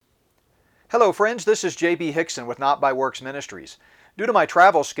Hello friends, this is J.B. Hickson with Not by Works Ministries. Due to my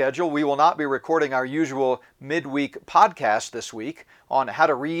travel schedule, we will not be recording our usual midweek podcast this week on how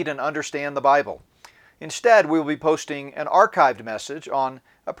to read and understand the Bible. Instead, we will be posting an archived message on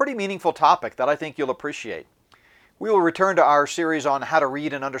a pretty meaningful topic that I think you'll appreciate. We will return to our series on how to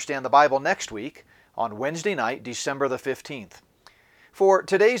read and understand the Bible next week on Wednesday night, December the 15th. For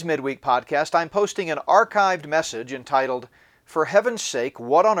today's midweek podcast, I'm posting an archived message entitled, "For Heaven's Sake,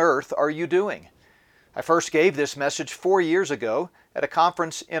 What on Earth Are You Doing?" I first gave this message 4 years ago at a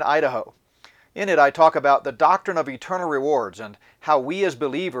conference in Idaho. In it, I talk about the doctrine of eternal rewards and how we as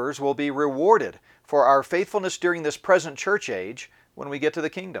believers will be rewarded for our faithfulness during this present church age when we get to the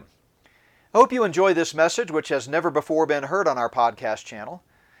kingdom. I hope you enjoy this message, which has never before been heard on our podcast channel.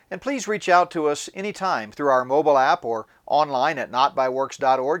 And please reach out to us anytime through our mobile app or online at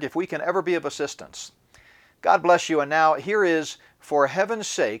notbyworks.org if we can ever be of assistance. God bless you, and now here is, "For Heaven's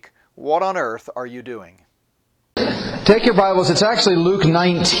Sake, What on Earth Are You Doing?" Take your Bibles. It's actually Luke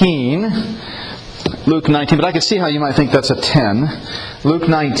 19. Luke 19, but I can see how you might think that's a 10. Luke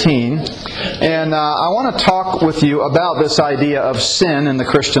 19. And I want to talk with you about this idea of sin in the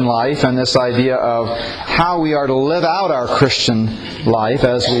Christian life and this idea of how we are to live out our Christian life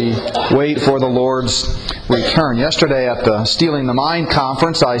as we wait for the Lord's return. Yesterday at the Stealing the Mind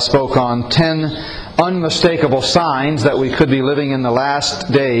conference, I spoke on 10 unmistakable signs that we could be living in the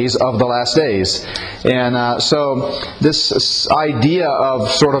last days of the last days. And so this idea of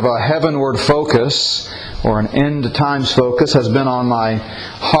sort of a heavenward focus or an end times focus has been on my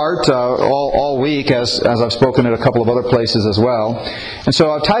heart all week as I've spoken at a couple of other places as well. And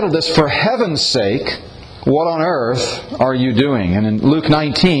so I've titled this, "For Heaven's Sake, What on Earth Are You Doing?" And in Luke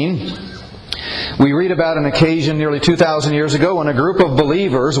 19, we read about an occasion nearly 2,000 years ago when a group of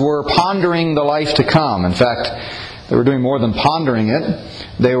believers were pondering the life to come. In fact, they were doing more than pondering it.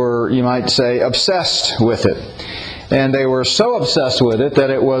 They were, you might say, obsessed with it. And they were so obsessed with it that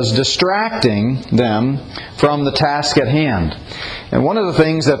it was distracting them from the task at hand. And one of the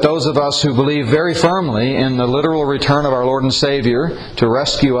things that those of us who believe very firmly in the literal return of our Lord and Savior to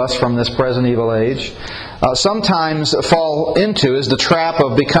rescue us from this present evil age sometimes fall into is the trap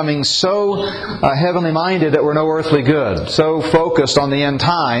of becoming so heavenly minded that we're no earthly good. So focused on the end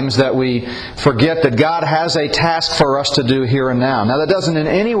times that we forget that God has a task for us to do here and now. Now that doesn't in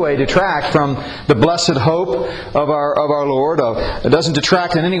any way detract from the blessed hope of our Lord. It doesn't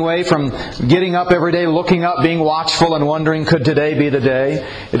detract in any way from getting up every day, looking up, being watchful and wondering, could today be the day?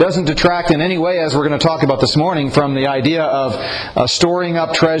 It doesn't detract in any way, as we're going to talk about this morning, from the idea of storing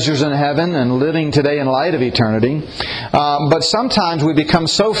up treasures in heaven and living today in light of eternity. But sometimes we become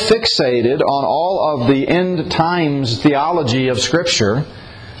so fixated on all of the end times theology of Scripture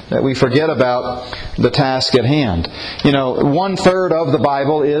that we forget about the task at hand. 1/3 of the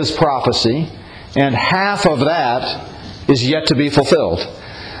Bible is prophecy, and half of that is yet to be fulfilled.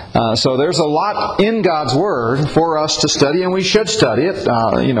 So there's a lot in God's Word for us to study, and we should study it.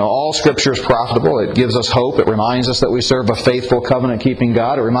 All Scripture is profitable. It gives us hope. It reminds us that we serve a faithful, covenant-keeping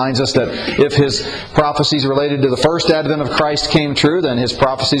God. It reminds us that if His prophecies related to the first advent of Christ came true, then His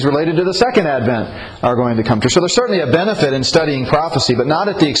prophecies related to the second advent are going to come true. So there's certainly a benefit in studying prophecy, but not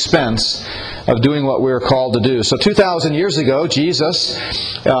at the expense of doing what we're called to do. So 2,000 years ago, Jesus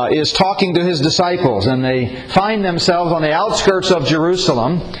is talking to His disciples, and they find themselves on the outskirts of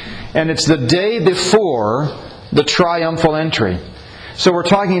Jerusalem, and it's the day before the triumphal entry. So we're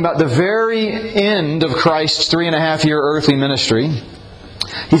talking about the very end of Christ's 3.5-year earthly ministry.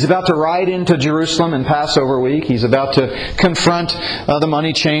 He's about to ride into Jerusalem in Passover week. He's about to confront the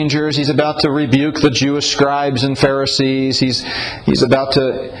money changers. He's about to rebuke the Jewish scribes and Pharisees. He's about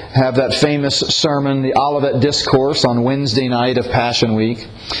to have that famous sermon, the Olivet Discourse, on Wednesday night of Passion Week.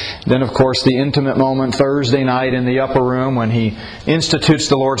 Then, of course, the intimate moment Thursday night in the upper room when He institutes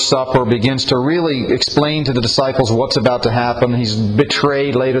the Lord's Supper, begins to really explain to the disciples what's about to happen. He's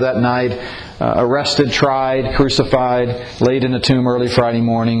betrayed later that night, arrested, tried, crucified, laid in a tomb early Friday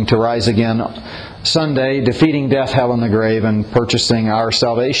morning to rise again Sunday, defeating death, hell, and the grave, and purchasing our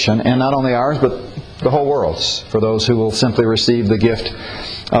salvation, and not only ours, but the whole world's, for those who will simply receive the gift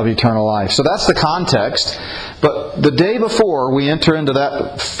of eternal life. So that's the context. But the day before we enter into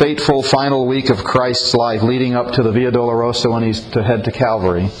that fateful final week of Christ's life, leading up to the Via Dolorosa when He's to head to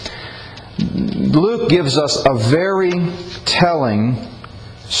Calvary, Luke gives us a very telling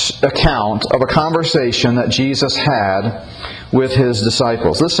account of a conversation that Jesus had with His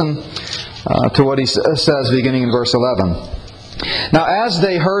disciples. Listen to what He says beginning in verse 11. Now as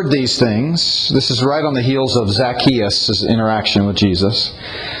they heard these things, this is right on the heels of Zacchaeus' interaction with Jesus.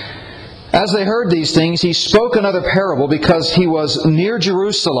 As they heard these things, He spoke another parable because He was near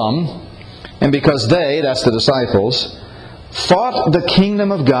Jerusalem and because they, that's the disciples, thought the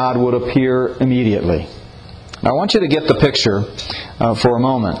kingdom of God would appear immediately. Now, I want you to get the picture for a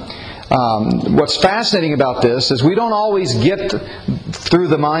moment. What's fascinating about this is we don't always get, through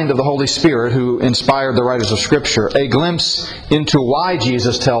the mind of the Holy Spirit who inspired the writers of Scripture, a glimpse into why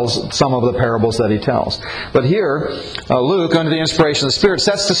Jesus tells some of the parables that He tells. But here, Luke, under the inspiration of the Spirit,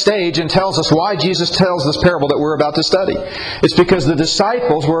 sets the stage and tells us why Jesus tells this parable that we're about to study. It's because the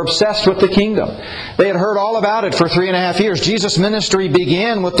disciples were obsessed with the kingdom. They had heard all about it for 3.5 years. Jesus' ministry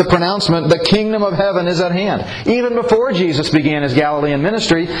began with the pronouncement, "The kingdom of heaven is at hand." Even before Jesus began His Galilean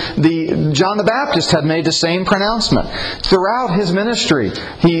ministry, John the Baptist had made the same pronouncement. Throughout his ministry,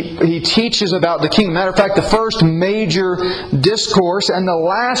 he teaches about the kingdom. Matter of fact, the first major discourse and the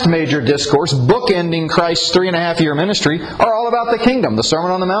last major discourse, bookending Christ's 3.5-year ministry, are all about the kingdom. The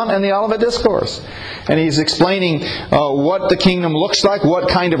Sermon on the Mount and the Olivet Discourse. And he's explaining what the kingdom looks like, what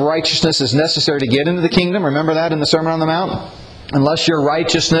kind of righteousness is necessary to get into the kingdom. Remember that in the Sermon on the Mount? Unless your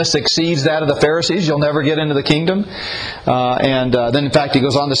righteousness exceeds that of the Pharisees, you'll never get into the kingdom. Then, in fact, he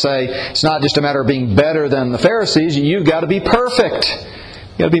goes on to say, it's not just a matter of being better than the Pharisees. You've got to be perfect.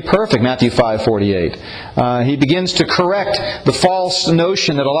 You've got to be perfect, Matthew 5:48. He begins to correct the false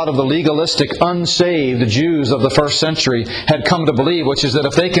notion that a lot of the legalistic, unsaved Jews of the first century had come to believe, which is that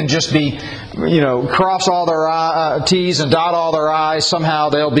if they can just be, cross all their T's and dot all their I's, somehow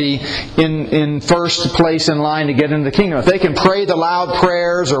they'll be in first place in line to get into the kingdom. If they can pray the loud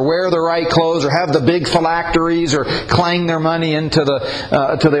prayers, or wear the right clothes, or have the big phylacteries, or clang their money into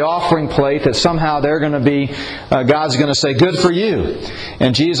the offering plate, that somehow they're going to be, God's going to say, "Good for you."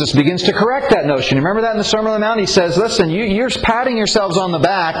 And Jesus begins to correct that notion. Remember that in the Sermon on the Mount? He says, "Listen, you're patting yourselves on the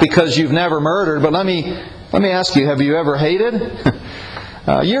back because you've never murdered, but let me ask you, have you ever hated?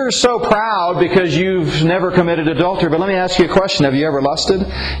 You're so proud because you've never committed adultery, but let me ask you a question. Have you ever lusted?"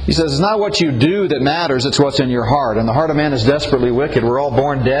 He says, "It's not what you do that matters, it's what's in your heart. And the heart of man is desperately wicked. We're all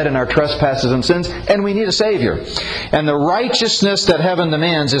born dead in our trespasses and sins, and we need a Savior. And the righteousness that heaven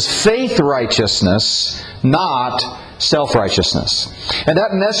demands is faith righteousness, not self-righteousness." And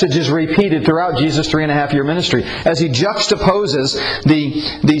that message is repeated throughout Jesus' 3.5-year ministry as He juxtaposes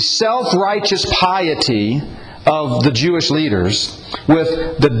the self-righteous piety of the Jewish leaders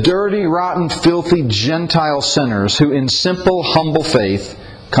with the dirty, rotten, filthy Gentile sinners who in simple, humble faith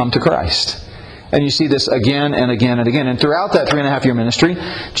come to Christ. And you see this again and again and again. And throughout that 3.5-year ministry,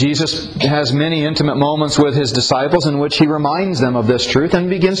 Jesus has many intimate moments with His disciples in which He reminds them of this truth and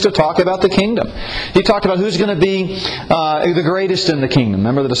begins to talk about the kingdom. He talked about who's going to be the greatest in the kingdom.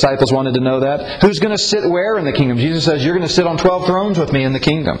 Remember, the disciples wanted to know that. Who's going to sit where in the kingdom? Jesus says, "You're going to sit on 12 thrones with me in the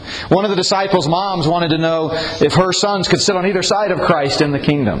kingdom." One of the disciples' moms wanted to know if her sons could sit on either side of Christ in the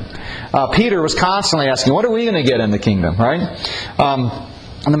kingdom. Peter was constantly asking, "What are we going to get in the kingdom?" Right?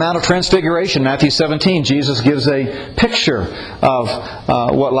 On the Mount of Transfiguration, Matthew 17, Jesus gives a picture of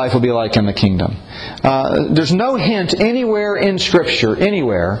what life will be like in the kingdom. There's no hint anywhere in Scripture,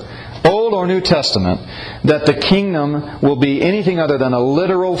 anywhere, Old or New Testament, that the kingdom will be anything other than a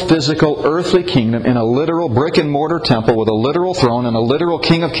literal, physical, earthly kingdom in a literal brick-and-mortar temple with a literal throne and a literal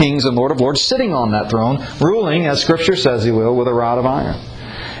King of Kings and Lord of Lords sitting on that throne, ruling, as Scripture says He will, with a rod of iron.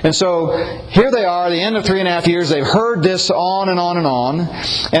 And so here they are, the end of 3.5 years. They've heard this on and on and on.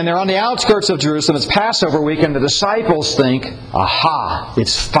 And they're on the outskirts of Jerusalem. It's Passover week, and the disciples think, "Aha,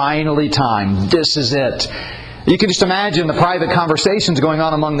 it's finally time. This is it." You can just imagine the private conversations going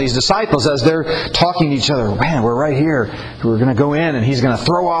on among these disciples as they're talking to each other. "Man, we're right here. We're going to go in, and He's going to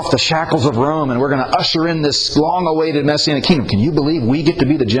throw off the shackles of Rome, and we're going to usher in this long-awaited Messianic kingdom. Can you believe we get to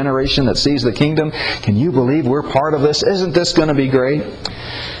be the generation that sees the kingdom? Can you believe we're part of this? Isn't this going to be great?"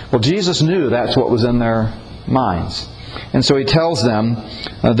 Well, Jesus knew that's what was in their minds. And so He tells them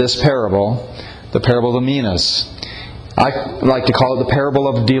this parable, the parable of the minas. I like to call it the parable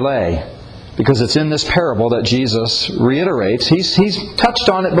of delay, because it's in this parable that Jesus reiterates. He's touched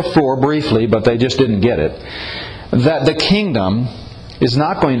on it before briefly, but they just didn't get it. That the kingdom is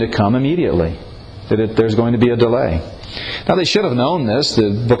not going to come immediately. That there's going to be a delay. Now, they should have known this. The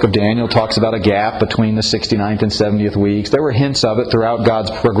book of Daniel talks about a gap between the 69th and 70th weeks. There were hints of it throughout God's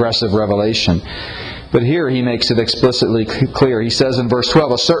progressive revelation. But here He makes it explicitly clear. He says in verse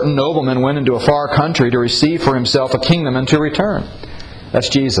 12, "A certain nobleman went into a far country to receive for himself a kingdom and to return." That's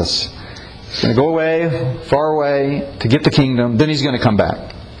Jesus. He's going to go away, far away, to get the kingdom. Then He's going to come back.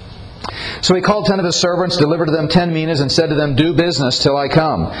 So He called 10 of His servants, delivered to them 10 minas, and said to them, "Do business till I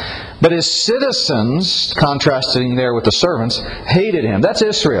come." But His citizens, contrasting there with the servants, hated Him. That's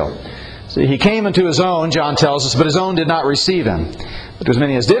Israel. See, He came into His own, John tells us, but His own did not receive Him. But to as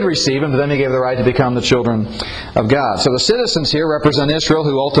many as did receive Him, to them He gave the right to become the children of God. So the citizens here represent Israel,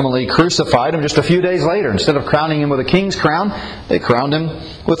 who ultimately crucified Him just a few days later. Instead of crowning Him with a king's crown, they crowned Him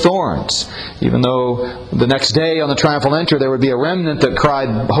with thorns. Even though the next day on the triumphal entry there would be a remnant that cried,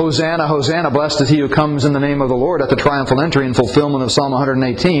 Hosanna, Hosanna, blessed is He who comes in the name of the Lord, at the triumphal entry in fulfillment of Psalm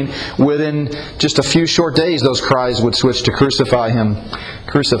 118, within just a few short days those cries would switch to crucify Him,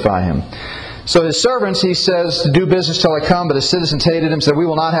 crucify Him. So His servants, He says, do business till I come, but His citizens hated Him, said, we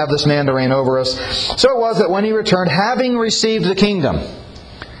will not have this man to reign over us. So it was that when He returned, having received the kingdom,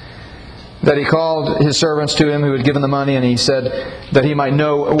 that He called His servants to Him who had given the money, and He said that He might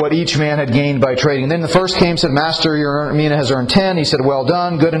know what each man had gained by trading. And then the first came and said, Master, your mina has earned 10. He said, well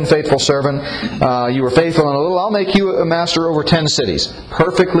done, good and faithful servant. You were faithful in a little. I'll make you a master over 10 cities.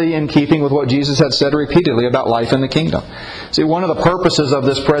 Perfectly in keeping with what Jesus had said repeatedly about life in the kingdom. See, one of the purposes of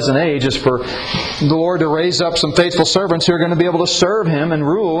this present age is for the Lord to raise up some faithful servants who are going to be able to serve Him and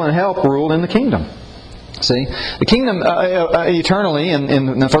rule and help rule in the kingdom. See, the kingdom eternally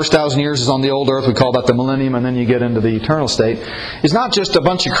in the first 1,000 years is on the old earth. We call that the millennium, and then you get into the eternal state. It's not just a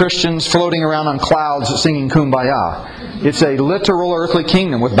bunch of Christians floating around on clouds singing Kumbaya. It's a literal earthly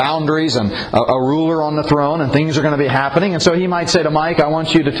kingdom with boundaries and a ruler on the throne, and things are going to be happening. And so He might say to Mike, I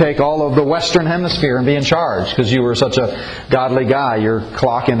want you to take all of the Western Hemisphere and be in charge because you were such a godly guy, your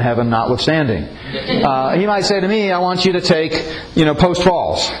clock in heaven notwithstanding. He might say to me, I want you to take, Post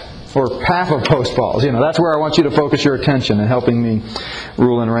Falls. Or half of Post Falls. That's where I want you to focus your attention in helping me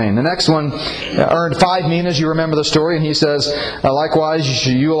rule and reign. The next one earned 5 minas. You remember the story. And he says, likewise,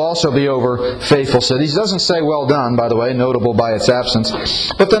 you will also be over faithful cities. He doesn't say well done, by the way, notable by its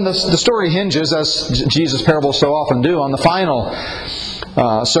absence. But then the story hinges, as Jesus' parables so often do, on the final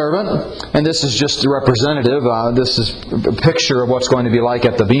servant. And this is just a representative. This is a picture of what's going to be like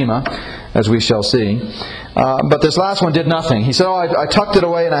at the Bema, as we shall see. But this last one did nothing. He said, I tucked it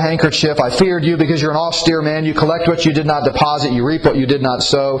away in a handkerchief. I feared you because you're an austere man. You collect what you did not deposit. You reap what you did not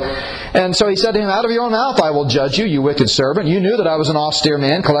sow. And so he said to him, out of your own mouth I will judge you, you wicked servant. You knew that I was an austere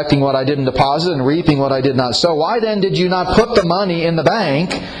man, collecting what I didn't deposit and reaping what I did not sow. Why then did you not put the money in the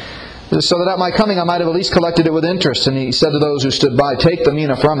bank, so that at my coming I might have at least collected it with interest? And he said to those who stood by, take the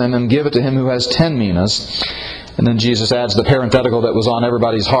mina from him and give it to him who has 10 minas. And then Jesus adds the parenthetical that was on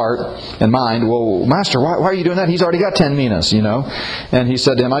everybody's heart and mind. Well, Master, why are you doing that? He's already got 10 minas, And he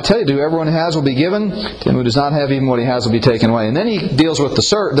said to him, I tell you, to everyone who has will be given. To him who does not have, even what he has will be taken away. And then he deals with the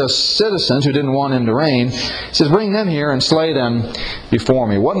citizens who didn't want him to reign. He says, bring them here and slay them before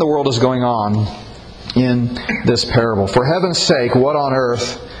me. What in the world is going on in this parable? For heaven's sake, what on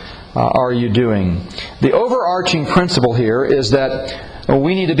earth are you doing? The overarching principle here is that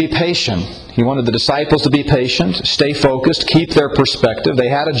we need to be patient. He wanted the disciples to be patient, stay focused, keep their perspective. They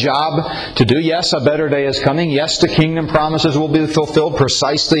had a job to do. Yes, a better day is coming. Yes, the kingdom promises will be fulfilled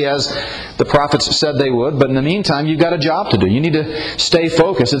precisely as the prophets said they would. But in the meantime, you've got a job to do. You need to stay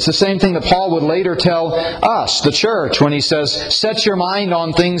focused. It's the same thing that Paul would later tell us, the church, when he says, set your mind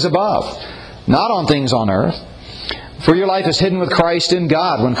on things above, not on things on earth. For your life is hidden with Christ in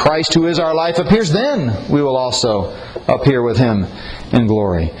God. When Christ, who is our life, appears, then we will also appear with Him in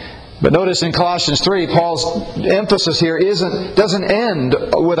glory. But notice in Colossians 3, Paul's emphasis here doesn't end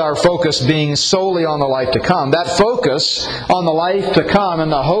with our focus being solely on the life to come. That focus on the life to come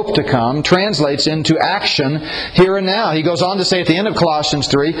and the hope to come translates into action here and now. He goes on to say at the end of Colossians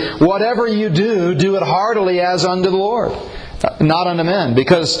 3, whatever you do, do it heartily as unto the Lord, not unto men,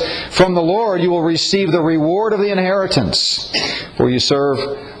 because from the Lord you will receive the reward of the inheritance, for you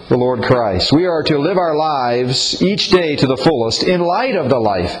serve the Lord Christ. We are to live our lives each day to the fullest in light of the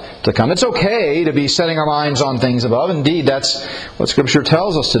life to come. It's okay to be setting our minds on things above. Indeed, that's what Scripture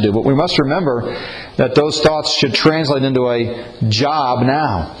tells us to do. But we must remember that those thoughts should translate into a job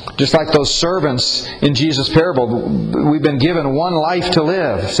now. Just like those servants in Jesus' parable, we've been given one life to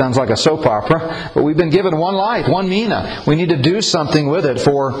live. Sounds like a soap opera. But we've been given one life, one mina. We need to do something with it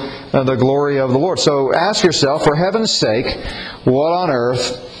for the glory of the Lord. So ask yourself, for heaven's sake, what on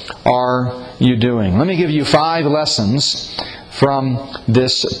earth are you doing? Let me give you 5 lessons from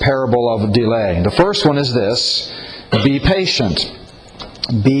this parable of delay. The first one is this: be patient.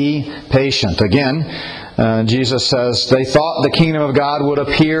 Be patient. Again, Jesus says they thought the kingdom of God would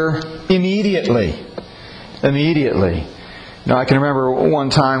appear immediately. Immediately. Now, I can remember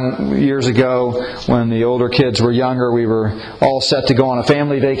one time years ago when the older kids were younger, we were all set to go on a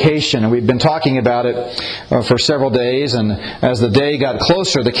family vacation, and we'd been talking about it for several days. And as the day got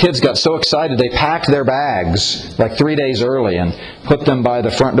closer, the kids got so excited they packed their bags like 3 days early. And put them by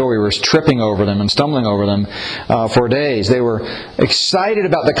the front door. We were tripping over them and stumbling over them for days. They were excited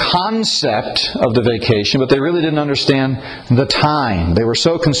about the concept of the vacation, but they really didn't understand the time. They were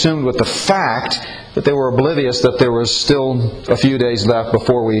so consumed with the fact that they were oblivious that there was still a few days left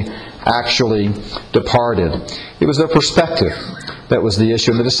before we actually departed. It was their perspective that was the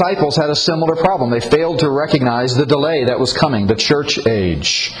issue. And the disciples had a similar problem. They failed to recognize the delay that was coming, the church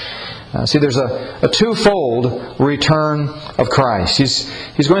age. See, there's a twofold return of Christ.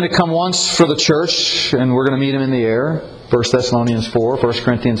 He's going to come once for the church, and we're going to meet Him in the air. 1 Thessalonians 4, 1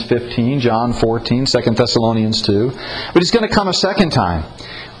 Corinthians 15, John 14, 2 Thessalonians 2. But He's going to come a second time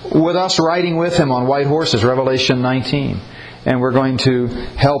with us riding with Him on white horses, Revelation 19. And we're going to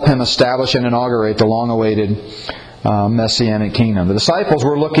help Him establish and inaugurate the long-awaited Messianic kingdom. The disciples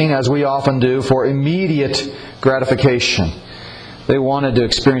were looking, as we often do, for immediate gratification. They wanted to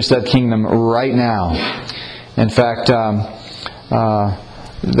experience that kingdom right now. In fact, the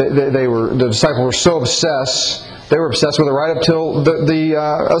disciples were so obsessed. They were obsessed with it right up till the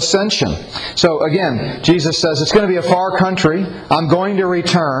ascension. So again, Jesus says, it's going to be a far country. I'm going to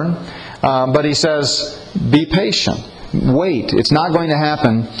return. But He says, be patient. Wait. It's not going to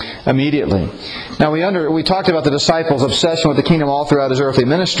happen immediately. Now we talked about the disciples' obsession with the kingdom all throughout His earthly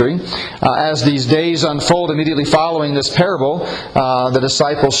ministry. As these days unfold immediately following this parable, the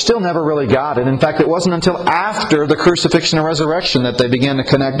disciples still never really got it. In fact, it wasn't until after the crucifixion and resurrection that they began to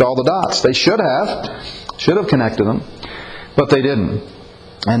connect all the dots. They should have connected them, but they didn't.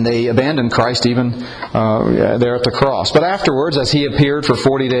 And they abandoned Christ even there at the cross. But afterwards, as He appeared for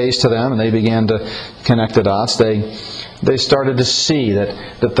 40 days to them and they began to connect the dots, they started to see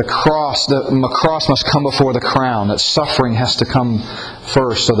that the cross must come before the crown, that suffering has to come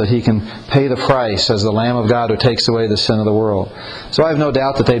first so that He can pay the price as the Lamb of God who takes away the sin of the world. So I have no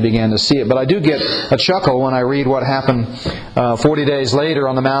doubt that they began to see it. But I do get a chuckle when I read what happened 40 days later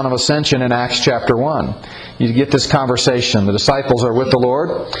on the Mount of Ascension in Acts chapter 1. You get this conversation. The disciples are with the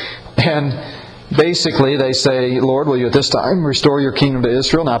Lord, and basically they say, Lord, will you at this time restore your kingdom to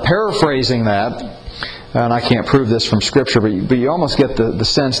Israel? Now, paraphrasing that, and I can't prove this from Scripture, but you almost get the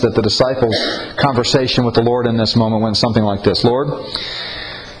sense that the disciples' conversation with the Lord in this moment went something like this. Lord,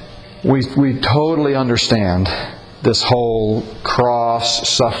 we totally understand this whole cross,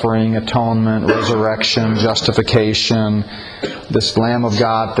 suffering, atonement, resurrection, justification, this Lamb of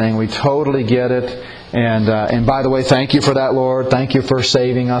God thing. We totally get it. And by the way, thank you for that, Lord. Thank you for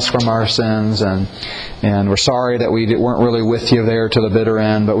saving us from our sins. And we're sorry that we weren't really with you there to the bitter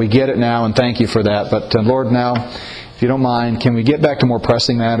end. But we get it now, and thank you for that. But Lord, now, if you don't mind, can we get back to more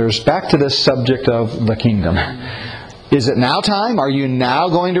pressing matters? Back to this subject of the kingdom. Is it now time? Are you now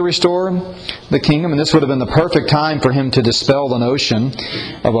going to restore the kingdom? And this would have been the perfect time for Him to dispel the notion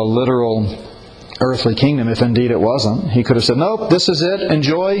of a literal earthly kingdom, if indeed it wasn't. He could have said, nope, this is it.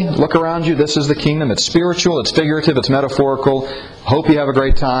 Enjoy. Look around you. This is the kingdom. It's spiritual. It's figurative. It's metaphorical. Hope you have a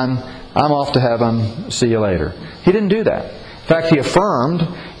great time. I'm off to heaven. See you later. He didn't do that. In fact, He affirmed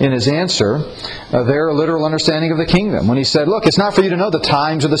in His answer their literal understanding of the kingdom. When He said, look, it's not for you to know the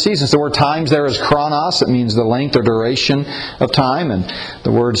times or the seasons. The word times there is chronos. It means the length or duration of time. And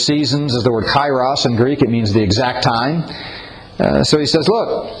the word seasons is the word kairos in Greek. It means the exact time. So He says,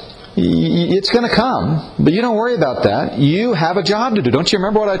 look, it's going to come, but you don't worry about that. You have a job to do. Don't you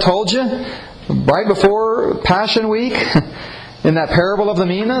remember what I told you right before Passion Week? In that parable of the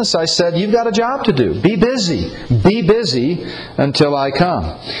minas, I said, you've got a job to do. Be busy. Be busy until I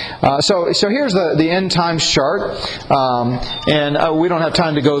come. So here's the end times chart. And we don't have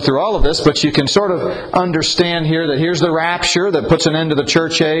time to go through all of this, but you can sort of understand here that here's the rapture that puts an end to the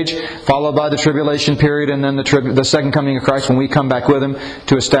church age, followed by the tribulation period, and then the second coming of Christ when we come back with Him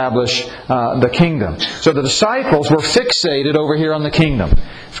to establish the kingdom. So the disciples were fixated over here on the kingdom.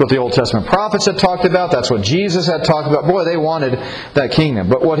 That's what the Old Testament prophets had talked about. That's what Jesus had talked about. Boy, they wanted that kingdom.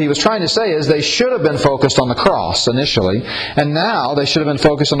 But what He was trying to say is they should have been focused on the cross initially, and now they should have been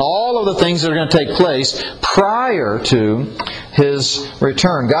focused on all of the things that are going to take place prior to His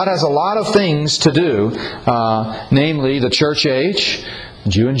return. God has a lot of things to do, namely the church age,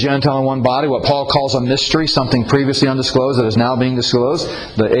 Jew and Gentile in one body, what Paul calls a mystery, something previously undisclosed that is now being disclosed.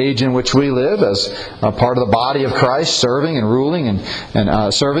 The age in which we live as a part of the body of Christ, serving and ruling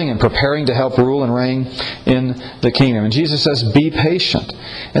and serving and preparing to help rule and reign in the kingdom. And Jesus says, be patient.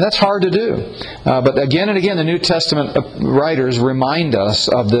 And that's hard to do. But again and again, the New Testament writers remind us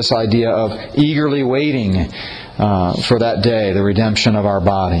of this idea of eagerly waiting for that day, the redemption of our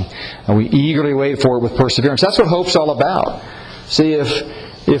body. And we eagerly wait for it with perseverance. That's what hope's all about. See,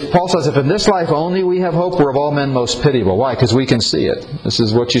 if if Paul says, if in this life only we have hope, we're of all men most pitiable. Why? Because we can see it. This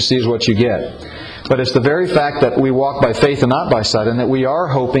is what you see is what you get. But it's the very fact that we walk by faith and not by sight, and that we are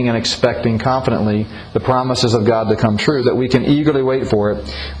hoping and expecting confidently the promises of God to come true, that we can eagerly wait for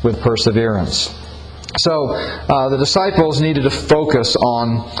it with perseverance. So the disciples needed to focus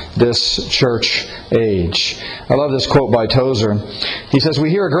on this church age. I love this quote by Tozer. He says, "We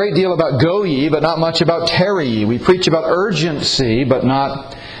hear a great deal about go ye, but not much about tarry ye. We preach about urgency, but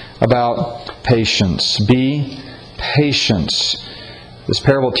not about patience." Be patient. This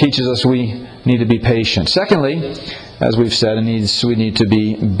parable teaches us we need to be patient. Secondly, as we've said, we need to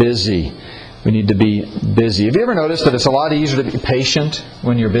be busy. We need to be busy. Have you ever noticed that it's a lot easier to be patient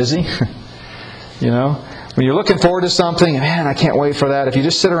when you're busy? You know, when you're looking forward to something, man, I can't wait for that. If you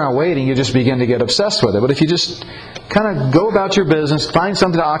just sit around waiting, you just begin to get obsessed with it. But if you just kind of go about your business, find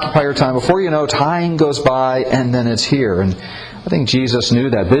something to occupy your time, before you know, time goes by and then it's here. And I think Jesus knew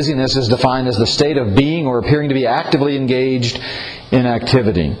that. Busyness is defined as the state of being or appearing to be actively engaged in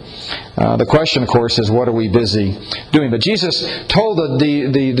activity. The question, of course, is what are we busy doing? But Jesus told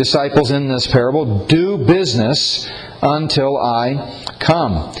the disciples in this parable, do business until I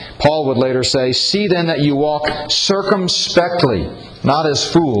come. Paul would later say, see then that you walk circumspectly, not as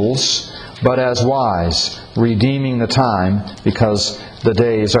fools, but as wise, redeeming the time, because the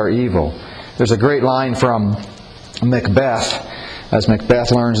days are evil. There's a great line from Macbeth, as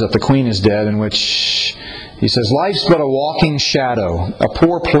Macbeth learns that the queen is dead, in which he says, life's but a walking shadow, a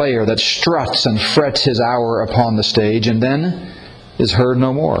poor player that struts and frets his hour upon the stage, and then is heard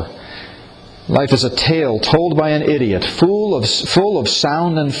no more. Life is a tale told by an idiot, full of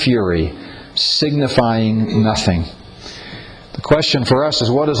sound and fury, signifying nothing. The question for us is,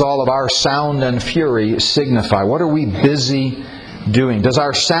 what does all of our sound and fury signify? What are we busy doing? Does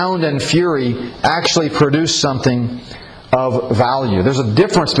our sound and fury actually produce something of value? There's a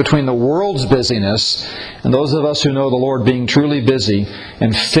difference between the world's busyness and those of us who know the Lord being truly busy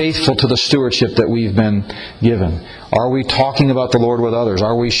and faithful to the stewardship that we've been given. Are we talking about the Lord with others?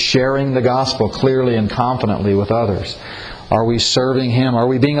 Are we sharing the gospel clearly and confidently with others? Are we serving Him? Are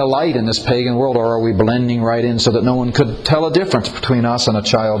we being a light in this pagan world, or are we blending right in so that no one could tell a difference between us and a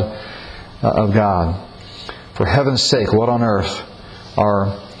child of God? For heaven's sake, what on earth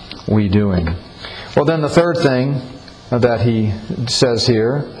are we doing? Well, then the third thing that he says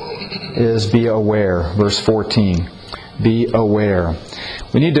here is be aware. Verse 14. Be aware.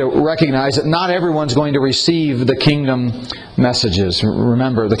 We need to recognize that not everyone's going to receive the kingdom messages.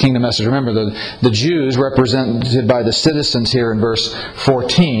 Remember, the kingdom message. Remember, the Jews, represented by the citizens here in verse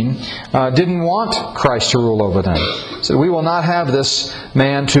 14, didn't want Christ to rule over them. So we will not have this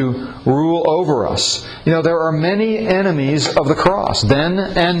man to rule over us. You know, there are many enemies of the cross, then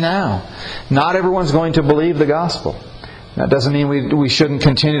and now. Not everyone's going to believe the gospel. That doesn't mean we shouldn't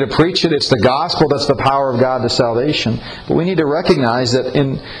continue to preach it. It's the gospel that's the power of God to salvation. But we need to recognize that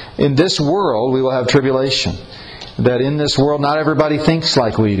in this world we will have tribulation. That in this world not everybody thinks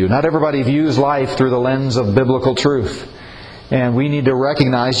like we do. Not everybody views life through the lens of biblical truth. And we need to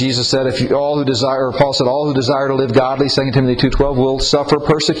recognize, Jesus said, Paul said, all who desire to live godly, 2 Timothy 2:12, will suffer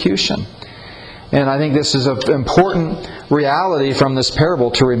persecution. And I think this is an important reality from this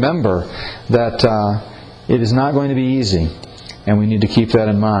parable to remember, that it is not going to be easy, and we need to keep that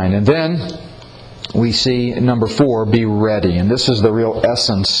in mind. And then we see, number 4, be ready. And this is the real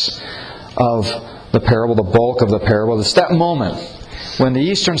essence of the parable, the bulk of the parable. It's that moment when the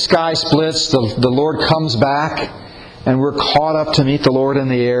eastern sky splits, the Lord comes back, and we're caught up to meet the Lord in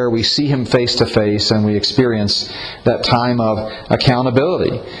the air. We see Him face to face, and we experience that time of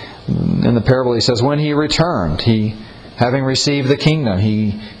accountability. In the parable, He says, when He returned, having received the kingdom,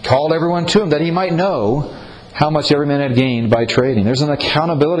 He called everyone to Him that He might know how much every man had gained by trading. There's an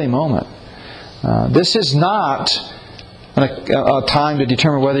accountability moment. This is not a time to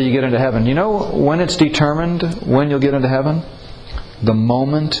determine whether you get into heaven. You know when it's determined when you'll get into heaven? The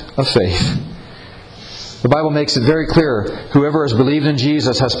moment of faith. The Bible makes it very clear, whoever has believed in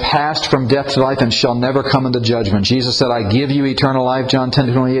Jesus has passed from death to life and shall never come into judgment. Jesus said, I give you eternal life, John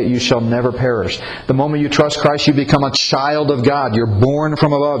 10:28, you shall never perish. The moment you trust Christ, you become a child of God. You're born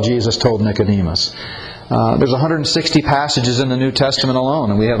from above, Jesus told Nicodemus. There's 160 passages in the New Testament alone,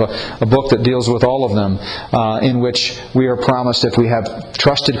 and we have a book that deals with all of them, in which we are promised if we have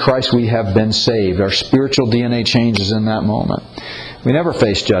trusted Christ, we have been saved. Our spiritual DNA changes in that moment. We never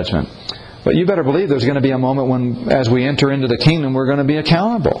face judgment. But you better believe there's going to be a moment when, as we enter into the kingdom, we're going to be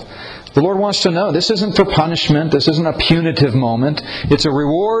accountable. The Lord wants to know, this isn't for punishment, this isn't a punitive moment. It's a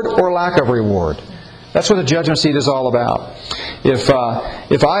reward or lack of reward. That's what the judgment seat is all about.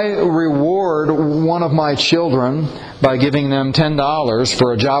 If I reward one of my children by giving them $10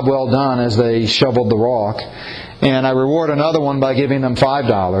 for a job well done as they shoveled the rock, and I reward another one by giving them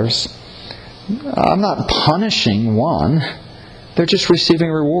 $5, I'm not punishing one. They're just receiving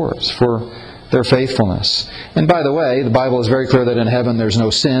rewards for their faithfulness. And by the way, the Bible is very clear that in heaven there's no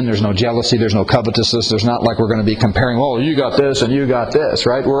sin, there's no jealousy, there's no covetousness. There's not like we're going to be comparing, well, you got this and you got this,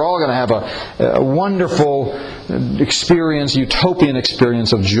 right? We're all going to have a wonderful experience, utopian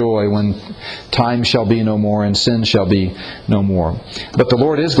experience of joy when time shall be no more and sin shall be no more. But the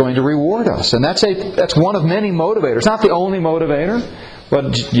Lord is going to reward us. And that's one of many motivators. Not the only motivator.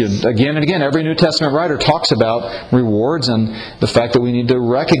 But again and again, every New Testament writer talks about rewards and the fact that we need to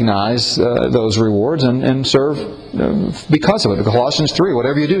recognize those rewards and serve because of it. Colossians 3,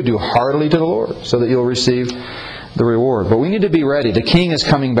 whatever you do, do heartily to the Lord so that you'll receive the reward. But we need to be ready. The King is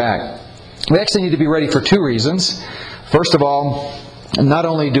coming back. We actually need to be ready for two reasons. First of all, not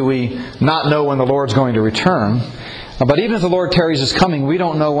only do we not know when the Lord's going to return, but even if the Lord tarries His coming, we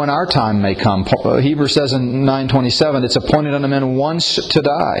don't know when our time may come. Hebrews says in 9:27, it's appointed unto men once to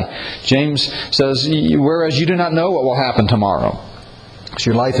die. James says, whereas you do not know what will happen tomorrow. So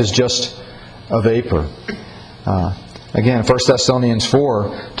your life is just a vapor. Again, 1 Thessalonians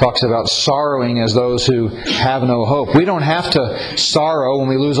 4 talks about sorrowing as those who have no hope. We don't have to sorrow when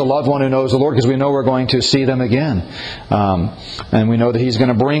we lose a loved one who knows the Lord because we know we're going to see them again. And we know that He's going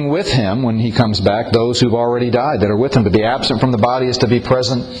to bring with Him, when He comes back, those who've already died that are with Him. To be absent from the body is to be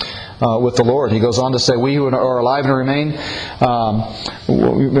present with the Lord. He goes on to say, we who are alive and remain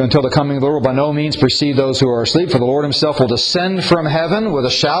until the coming of the Lord will by no means precede those who are asleep. For the Lord Himself will descend from heaven with a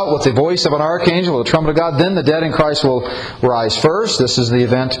shout, with the voice of an archangel, with the trumpet of God. Then the dead in Christ will rise first. This is the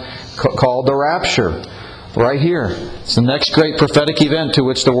event called the rapture. Right here. It's the next great prophetic event to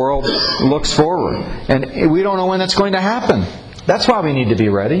which the world looks forward. And we don't know when that's going to happen. That's why we need to be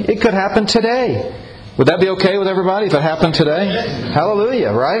ready. It could happen today. Would that be okay with everybody if it happened today?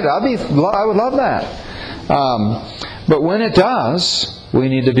 Hallelujah, right? I would love that. But when it does, we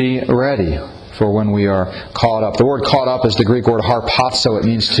need to be ready for when we are caught up. The word caught up is the Greek word harpazo. It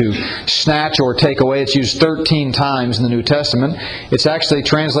means to snatch or take away. It's used 13 times in the New Testament. It's actually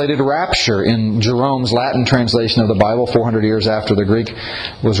translated rapture in Jerome's Latin translation of the Bible, 400 years after the Greek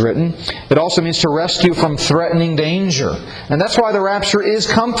was written. It also means to rescue from threatening danger. And that's why the rapture is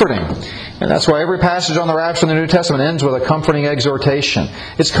comforting. And that's why every passage on the rapture in the New Testament ends with a comforting exhortation.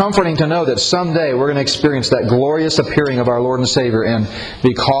 It's comforting to know that someday we're going to experience that glorious appearing of our Lord and Savior and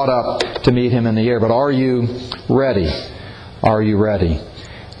be caught up to meet Him in the air. But are you ready? Are you ready?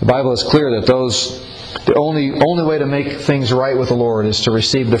 The Bible is clear that the only way to make things right with the Lord is to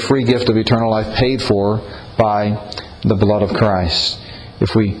receive the free gift of eternal life paid for by the blood of Christ.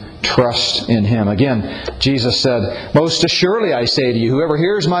 If we trust in Him. Again, Jesus said, most assuredly I say to you, whoever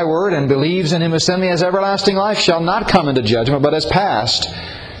hears my word and believes in Him who sent me has everlasting life, shall not come into judgment, but has passed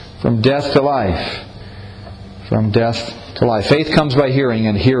from death to life. From death to life. Faith comes by hearing,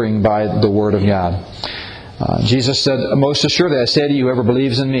 and hearing by the Word of God. Jesus said, most assuredly I say to you, whoever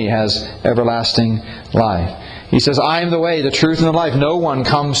believes in me has everlasting life. He says, I am the way, the truth, and the life. No one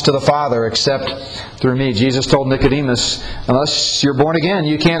comes to the Father except through me. Jesus told Nicodemus, unless you're born again,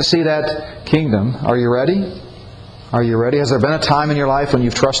 you can't see that kingdom. Are you ready? Are you ready? Has there been a time in your life when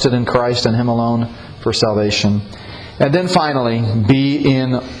you've trusted in Christ and Him alone for salvation? And then finally, be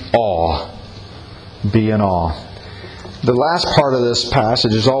in awe. Be in awe. The last part of this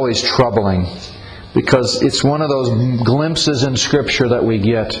passage is always troubling because it's one of those glimpses in Scripture that we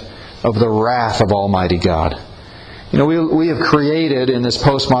get of the wrath of Almighty God. You know, we have created in this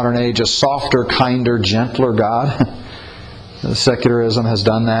postmodern age a softer, kinder, gentler God. Secularism has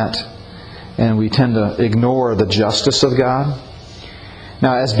done that. And we tend to ignore the justice of God.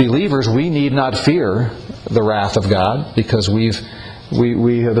 Now, as believers, we need not fear the wrath of God because we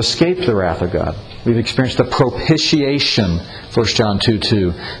have escaped the wrath of God. We've experienced the propitiation, 1 John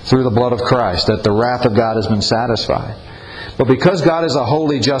 2:2, through the blood of Christ, that the wrath of God has been satisfied. But because God is a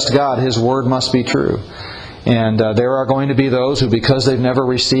holy, just God, His Word must be true. And there are going to be those who, because they've never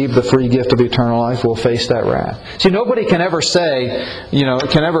received the free gift of eternal life, will face that wrath. See, nobody can ever say,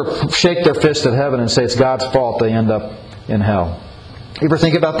 can ever shake their fist at heaven and say it's God's fault they end up in hell. You ever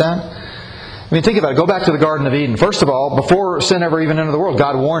think about that? I mean, think about it. Go back to the Garden of Eden. First of all, before sin ever even entered the world,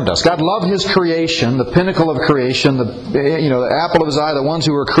 God warned us. God loved His creation, the pinnacle of creation, the apple of His eye, the ones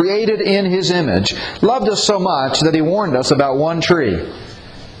who were created in His image. Loved us so much that He warned us about one tree.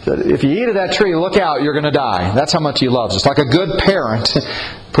 If you eat of that tree, look out, you're going to die. That's how much He loves us. Like a good parent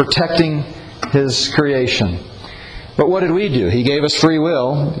protecting His creation. But what did we do? He gave us free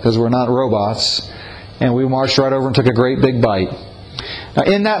will, because we're not robots. And we marched right over and took a great big bite. Now,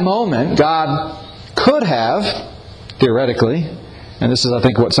 in that moment, God could have, theoretically, and this is, I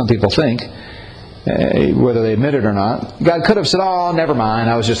think, what some people think, whether they admit it or not, God could have said, "Oh, never mind,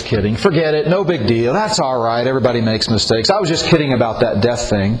 I was just kidding. Forget it, no big deal. That's all right, everybody makes mistakes. I was just kidding about that death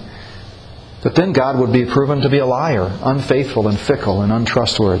thing." But then God would be proven to be a liar, unfaithful and fickle and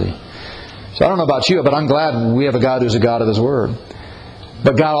untrustworthy. So I don't know about you, but I'm glad we have a God who's a God of His Word.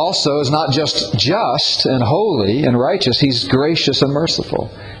 But God also is not just and holy and righteous. He's gracious and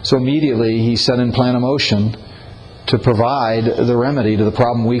merciful. So immediately He set in plan of motion to provide the remedy to the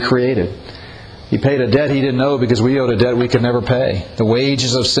problem we created. He paid a debt He didn't owe because we owed a debt we could never pay. The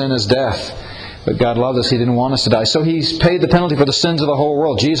wages of sin is death. But God loved us. He didn't want us to die. So He's paid the penalty for the sins of the whole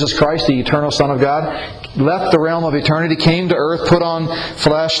world. Jesus Christ, the eternal Son of God, left the realm of eternity, came to earth, put on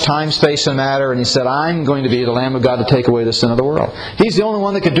flesh, time, space, and matter, and He said, "I'm going to be the Lamb of God to take away the sin of the world." He's the only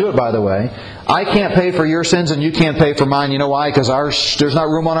one that could do it, by the way. I can't pay for your sins, and you can't pay for mine. You know why? Because there's not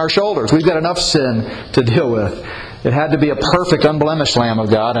room on our shoulders. We've got enough sin to deal with. It had to be a perfect, unblemished Lamb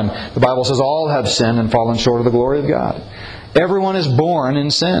of God, and the Bible says all have sinned and fallen short of the glory of God. Everyone is born in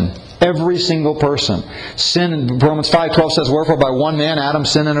sin. Every single person. Sin, in Romans 5:12 says, "Wherefore by one man Adam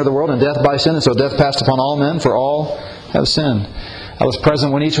sin entered the world, and death by sin, and so death passed upon all men, for all have sinned." I was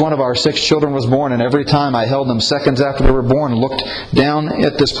present when each one of our 6 children was born, and every time I held them seconds after they were born, looked down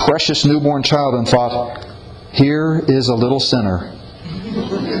at this precious newborn child and thought, "Here is a little sinner."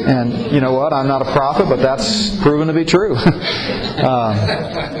 And you know what? I'm not a prophet, but that's proven to be true.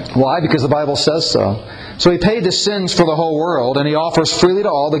 Why? Because the Bible says so. So He paid the sins for the whole world, and He offers freely to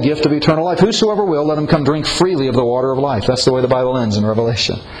all the gift of eternal life. Whosoever will, let him come drink freely of the water of life. That's the way the Bible ends in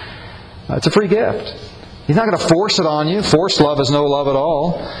Revelation. It's a free gift. He's not going to force it on you. Forced love is no love at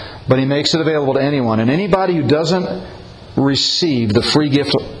all. But He makes it available to anyone. And anybody who doesn't receive the free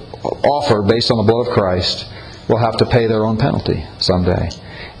gift offered based on the blood of Christ will have to pay their own penalty someday.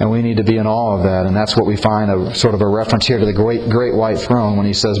 And we need to be in awe of that. And that's what we find a sort of a reference here to the great white throne when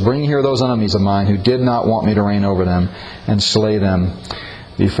He says, "Bring here those enemies of mine who did not want me to reign over them, and slay them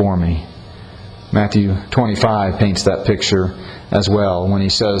before me." Matthew 25 paints that picture as well when He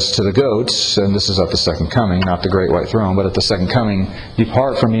says to the goats, and this is at the second coming, not the great white throne, but at the second coming,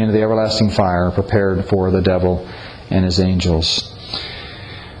 "Depart from me into the everlasting fire, prepared for the devil and his angels."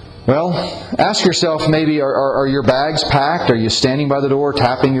 Well, ask yourself maybe, are your bags packed? Are you standing by the door,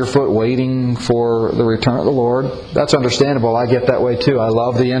 tapping your foot, waiting for the return of the Lord? That's understandable. I get that way too. I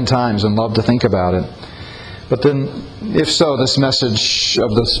love the end times and love to think about it. But then, if so, this message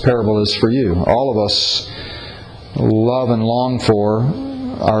of this parable is for you. All of us love and long for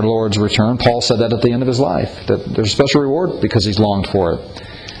our Lord's return. Paul said that at the end of his life, that there's a special reward because he's longed for it.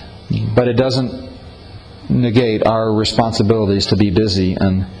 But it doesn't negate our responsibilities to be busy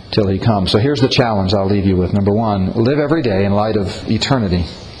until He comes. So here's the challenge I'll leave you with. Number 1, live every day in light of eternity.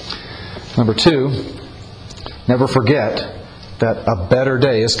 Number 2, never forget that a better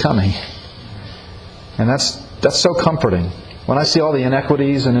day is coming. And that's so comforting. When I see all the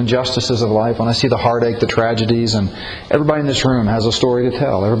inequities and injustices of life, when I see the heartache, the tragedies, and everybody in this room has a story to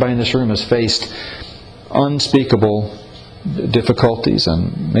tell. Everybody in this room has faced unspeakable difficulties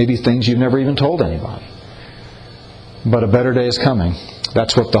and maybe things you've never even told anybody. But a better day is coming.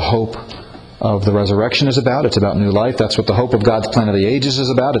 That's what the hope of the resurrection is about. It's about new life. That's what the hope of God's plan of the ages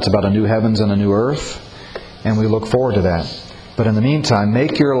is about. It's about a new heavens and a new earth. And we look forward to that. But in the meantime,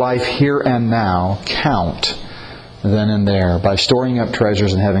 make your life here and now count then and there by storing up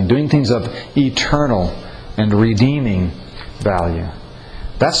treasures in heaven, doing things of eternal and redeeming value.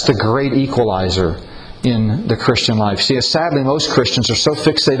 That's the great equalizer in the Christian life. See, sadly, most Christians are so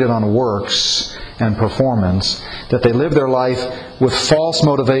fixated on works and performance that they live their life with false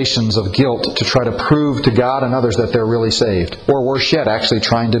motivations of guilt to try to prove to God and others that they're really saved. Or worse yet, actually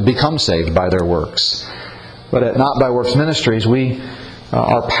trying to become saved by their works. But at Not By Works Ministries, we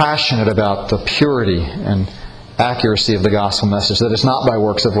are passionate about the purity and accuracy of the gospel message, that it's not by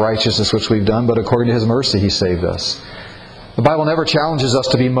works of righteousness which we've done, but according to His mercy He saved us. The Bible never challenges us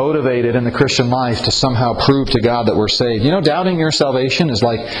to be motivated in the Christian life to somehow prove to God that we're saved. You know, doubting your salvation is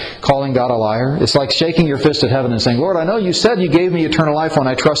like calling God a liar. It's like shaking your fist at heaven and saying, "Lord, I know you said you gave me eternal life when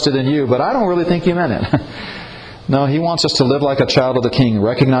I trusted in you, but I don't really think you meant it." No, He wants us to live like a child of the King,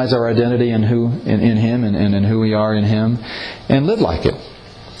 recognize our identity in Him and in who we are in Him, and live like it.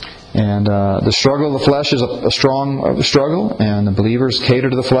 And the struggle of the flesh is a strong struggle, and the believers cater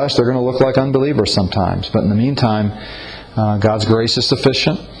to the flesh. They're going to look like unbelievers sometimes. But in the meantime, God's grace is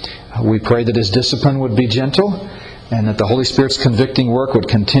sufficient. We pray that His discipline would be gentle, and that the Holy Spirit's convicting work would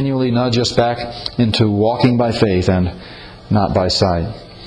continually nudge us back into walking by faith and not by sight.